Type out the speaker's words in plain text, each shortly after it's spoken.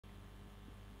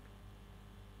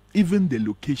even the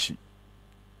location.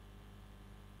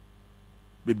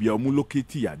 Baby, I'm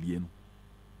located at the end.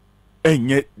 And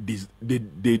yet,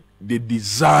 the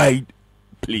desired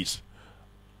place.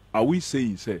 Are we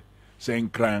saying, say,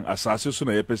 crying assassin,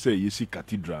 I say, you see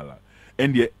Cathedral,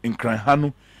 and ye in crying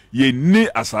Hanu, ye ne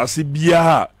assassin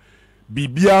bia,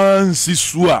 bibian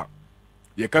sisua.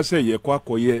 Ye can say, ye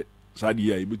quacoye,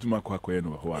 Sadia, Ibutuma quacoye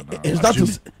no. Is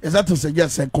that to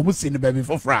suggest a commission baby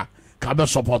for fra?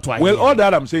 Support well, all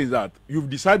that I'm saying is that you've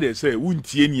decided, say,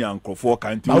 won't any uncle for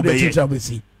can't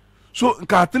you? So,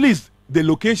 at least the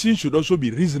location should also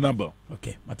be reasonable.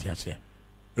 Okay, Matthias.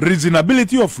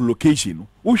 Reasonability of location.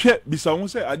 Bisa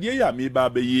say adiya me ba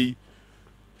be.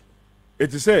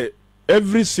 It is say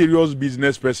every serious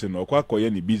business person or kwa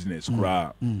koye ni business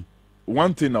kra.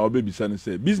 One thing I be bisa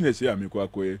say business here me kwa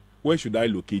koye. Where should I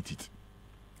locate it?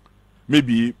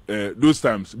 Maybe those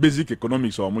times basic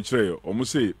economics or much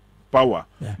say power,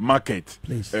 market,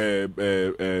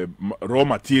 raw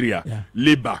material,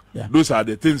 labor. Those are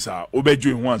the things are obeju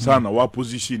in one sana our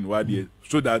position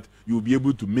so that you'll be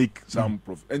able to make some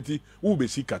profit. And who be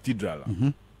see Cathedral.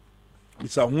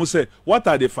 It's a who say what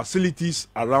are the facilities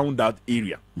around that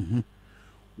area?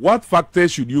 What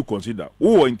factors should you consider?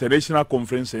 Who international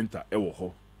conference center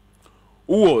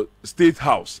who State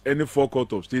House, any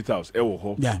forecourt of State House,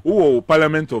 who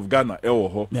Parliament of Ghana,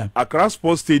 Accra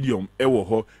Sports Stadium,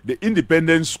 the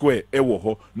Independence Square,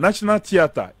 National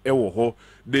Theatre,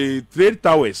 the Trade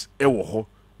Towers, will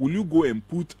you go and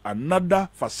put another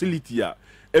facility here?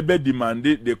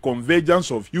 Demanded the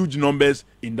convergence of huge numbers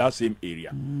in that same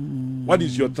area. What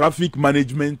is your traffic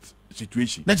management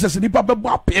situation? Exactly.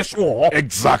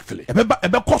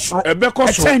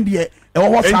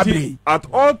 At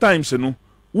all times, you know,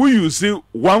 when you see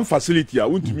one facility, I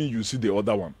won't mean you see the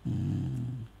other one.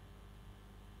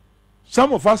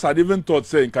 Some of us had even thought,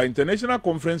 saying, International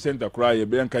Conference Center, because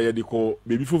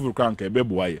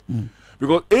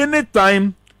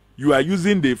anytime you are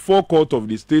using the forecourt of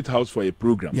the State House for a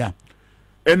program,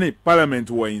 any parliament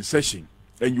were in session,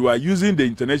 and you are using the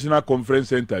International Conference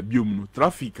Center,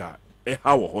 traffic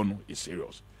is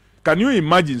serious. Can you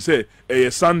imagine, say, a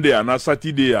Sunday and a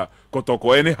Saturday,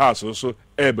 Kotoko any house also,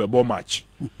 bomb match?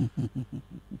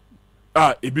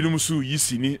 Ebinumusu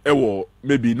Yisini,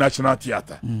 maybe National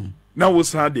Theatre. Now we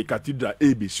saw the Cathedral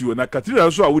ABC, and a Cathedral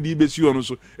also, I would ABC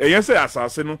also, and yes,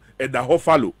 assassin, and the whole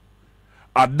follow.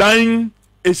 A dying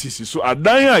ACC, so a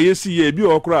dying IAC, be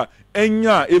okra,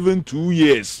 enya even 2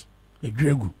 years. A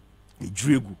dregu.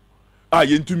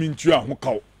 Yentu mintua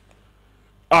hokao.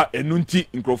 Enunti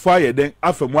incrofaye then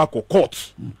afemwako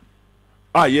court.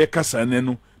 Ye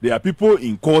kasanenu. There are people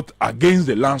in court against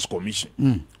the Lands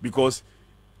Commission because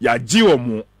ya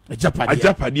jiomu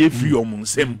ajapadi free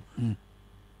omunsem.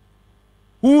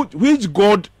 Which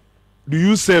God do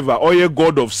you serve? Or a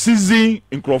God of seizing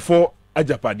incrofo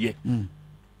ajapadi?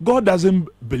 God doesn't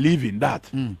believe in that.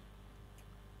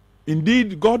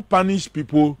 Indeed, God punishes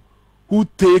people who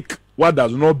take what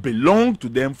does not belong to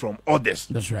them from others.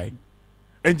 That's right.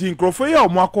 And in Crofaya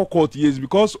Omwako court is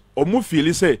because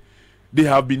Omufili say they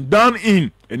have been done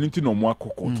in and into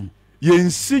Omwako court.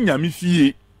 Yensinya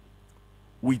mifie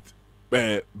with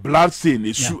blood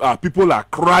stain. People are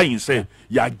crying, say,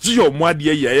 ya jio mwadi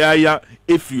ya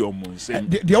efri omunse.